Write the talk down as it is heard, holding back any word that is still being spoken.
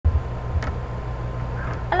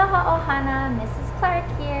Aloha Ohana, Mrs. Clark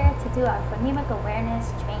here to do our phonemic awareness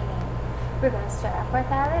training. We're going to start off with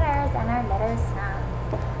our letters and our letter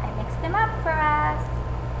sounds. I mixed them up for us.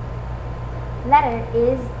 Letter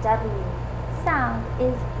is W. Sound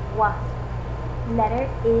is W. Letter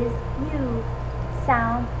is U.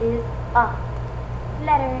 Sound is A.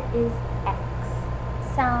 Letter is X.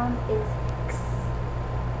 Sound is X.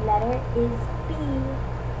 Letter is B.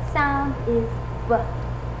 Sound is B.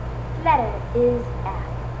 Letter is F.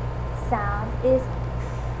 Sound is F.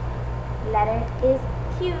 Letter is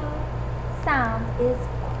Q. Sound is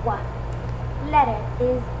Q. Letter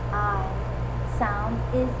is I. Sound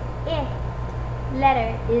is I.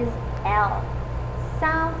 Letter is L.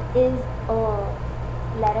 Sound is O.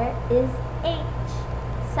 Letter is H.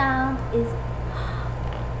 Sound is H.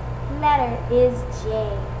 Letter is J.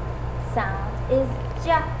 Sound is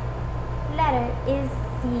J. Letter is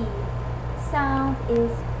C. Sound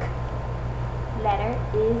is K. Letter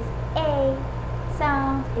is A.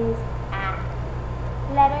 Sound is A.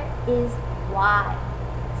 Letter is Y.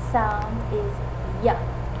 Sound is Y.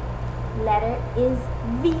 Letter is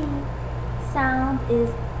V. Sound is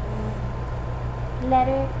V.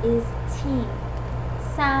 Letter is T.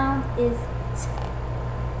 Sound is T.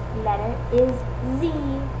 Letter is Z.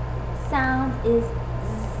 Sound is Z.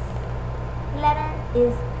 Letter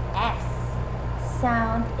is S.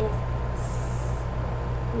 Sound is S.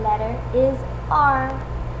 Letter is R.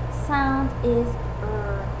 Sound is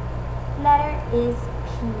R. Letter is P.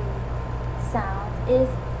 Sound is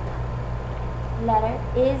P. Letter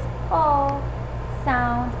is O.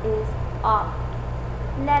 Sound is O.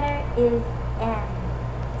 Letter is N.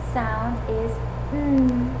 Sound is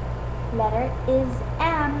N. Letter is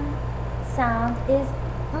M. Sound is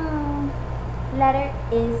M. Letter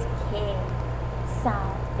is K.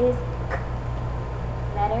 Sound is K.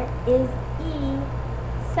 Letter is E.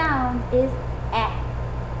 Sound is F.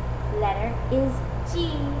 Letter is G.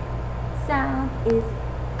 Sound is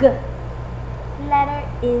G. Letter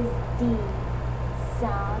is D.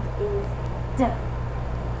 Sound is D.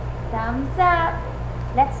 Thumbs up.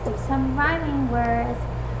 Let's do some rhyming words.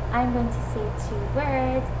 I'm going to say 2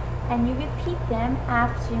 words and you repeat them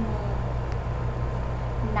after me.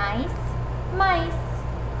 Nice mice.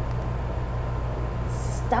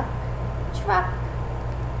 Stuck truck.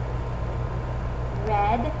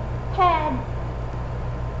 Red head.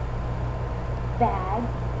 Bag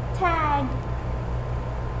tag.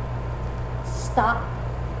 Stop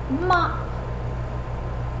mop.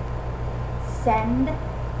 Send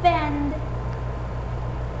bend.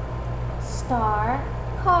 Star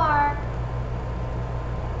car.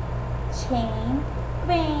 Chain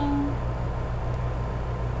ring.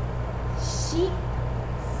 Sheep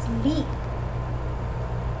sleep.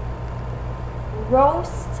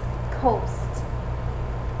 Roast coast.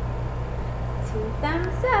 2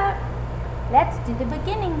 thumbs up. Let's do the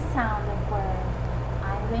beginning sound of word.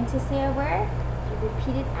 I'm going to say a word, you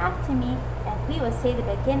repeat it after me, and we will say the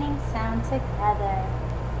beginning sound together.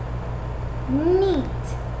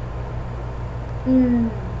 Neat.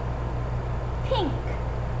 Pink.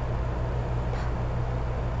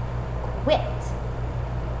 Quit.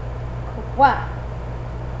 Qua.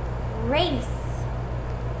 Race.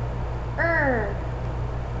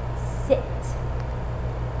 Sit.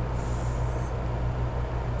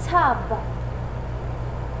 Tub.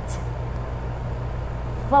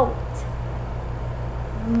 Vote.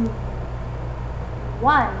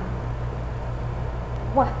 One.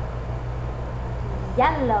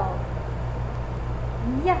 Yellow.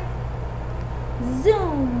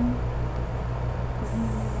 Zoom.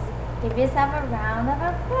 Give yourself a round of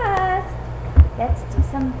applause. Let's do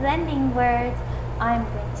some blending words. I'm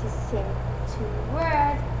going to say 2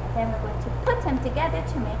 words, and then we're going to put them together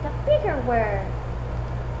to make a bigger word.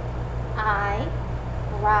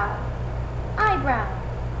 Eyebrow. Eyebrow.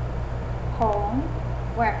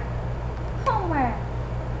 Homework. Homework.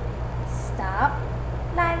 Stop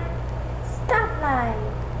light.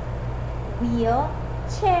 Stoplight.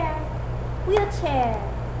 Wheelchair. Wheelchair.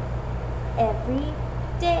 Every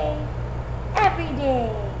day. Every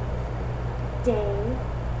day.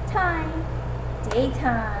 Daytime.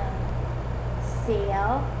 Daytime.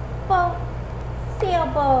 Sailboat.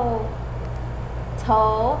 Sailboat.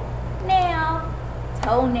 Toenail.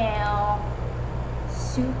 Toenail.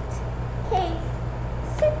 Suitcase.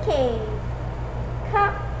 Suitcase.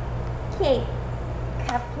 Cupcake.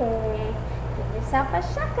 Cupcake. Give yourself a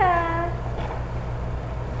shaka.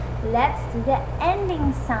 Let's do the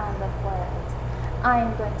ending sound of words.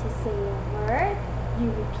 I'm going to say a word,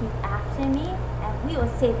 you repeat after me, and we will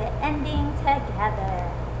say the ending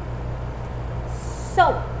together.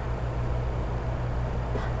 Soap.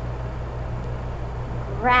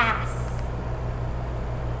 grass.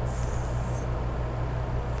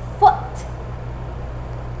 Foot.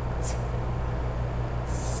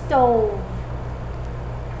 Stove.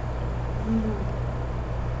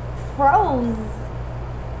 Froze.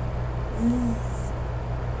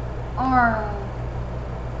 Arm.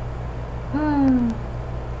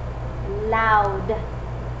 Loud.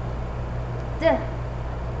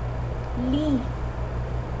 Leaf.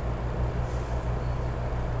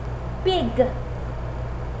 Big.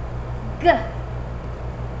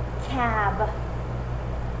 Cab.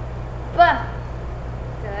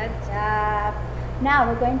 Good job. Now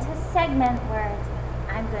we're going to segment words.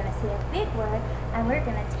 I'm going to say a big word and we're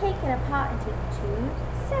going to take it apart into 2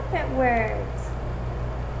 separate words.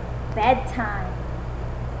 Bedtime.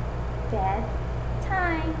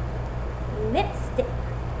 Bedtime. Lipstick.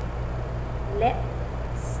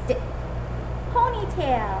 Lipstick.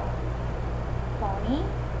 Ponytail.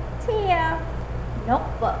 Ponytail.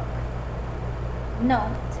 Notebook.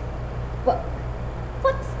 Notebook.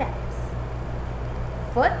 Footsteps.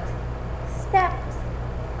 Footsteps.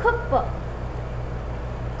 Cookbook.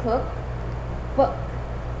 Cookbook.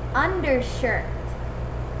 Undershirt.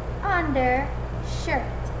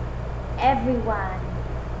 Undershirt. Everyone.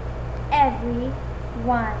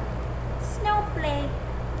 Everyone. Snowflake.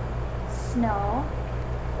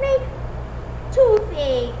 Snowflake.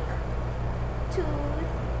 Toothache.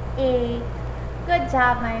 Toothache. Good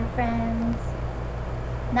job, my friends.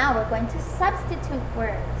 Now we're going to substitute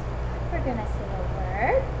words. We're going to say a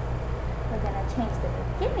word. We're going to change the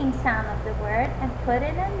beginning sound of the word and put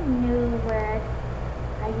in a new word.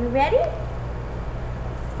 Are you ready?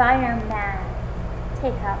 Fireman.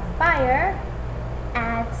 Take out fire.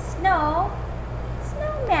 Add snow.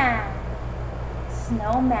 Snowman.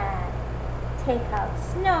 Snowman. Take out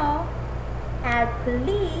snow. Add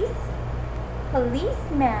police.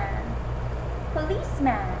 Policeman.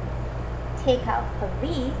 Policeman. Take out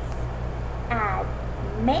police. Add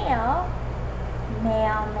mail.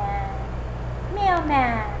 Mailman.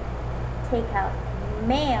 Mailman. Take out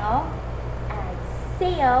mail. Add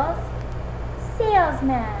sales.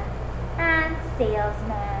 Salesman. And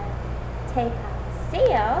salesman. Take out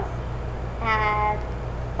sales. Add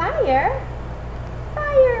fire.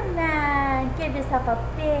 Fireman. Give yourself a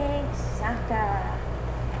big shaka.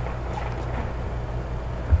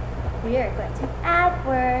 We are going to add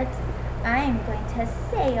words. I am going to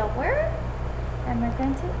say a word and we're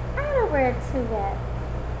going to add a word to it.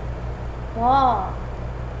 Ball.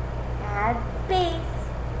 Add base.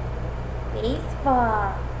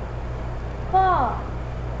 Baseball. Ball.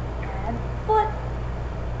 Add foot.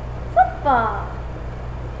 Football.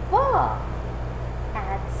 Ball.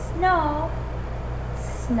 Add snow.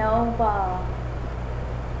 Snowball.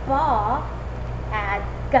 Ball. Add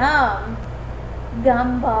gum.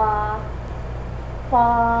 Gumball.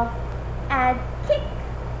 Ball. Add kick.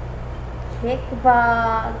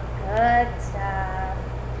 Kickball. Good job.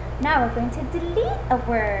 Now we're going to delete a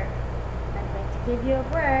word. I'm going to give you a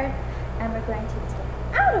word and we're going to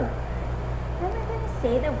take out a word. And we're going to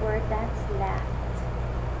say the word that's left.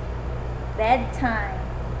 Bedtime.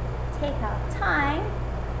 Take out time.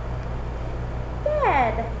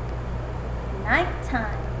 Bed.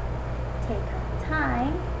 Nighttime. Take out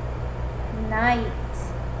time. Night.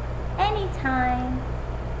 Anytime.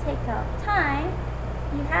 Take out time.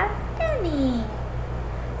 You have any.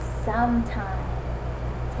 Sometime.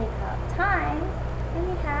 Take out time and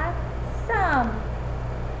you have some.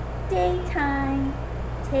 Daytime.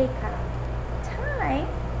 Take out time.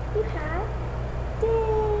 You have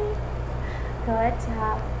day. Good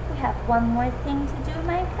job. We have one more thing to do,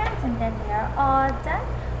 my friends, and then we are all done.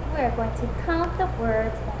 We're going to count the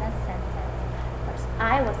words in a sentence. First,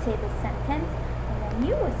 I will say the sentence, and then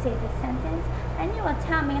you will say the sentence, and you will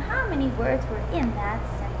tell me how many words were in that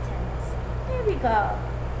sentence. Here we go.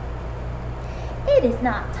 It is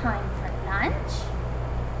not time for lunch.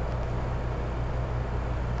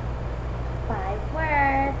 5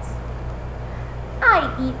 words. I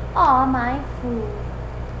eat all my food.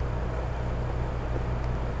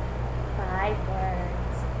 5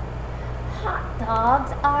 words. Hot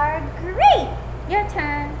dogs are great. Your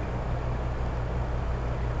turn.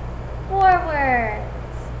 4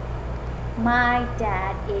 words. My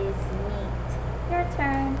dad is neat. Your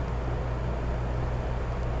turn.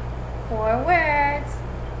 4 words.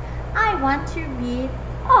 I want to read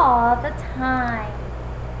all the time.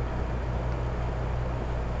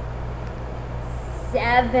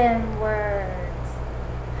 7 words.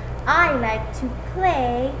 I like to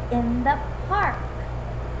play in the park.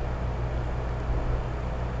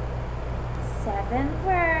 7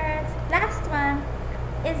 words. Last one.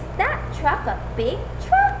 Is that truck a big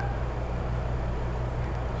truck?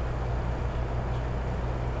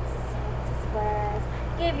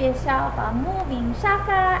 Give yourself a moving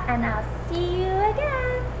shaka, and I'll see you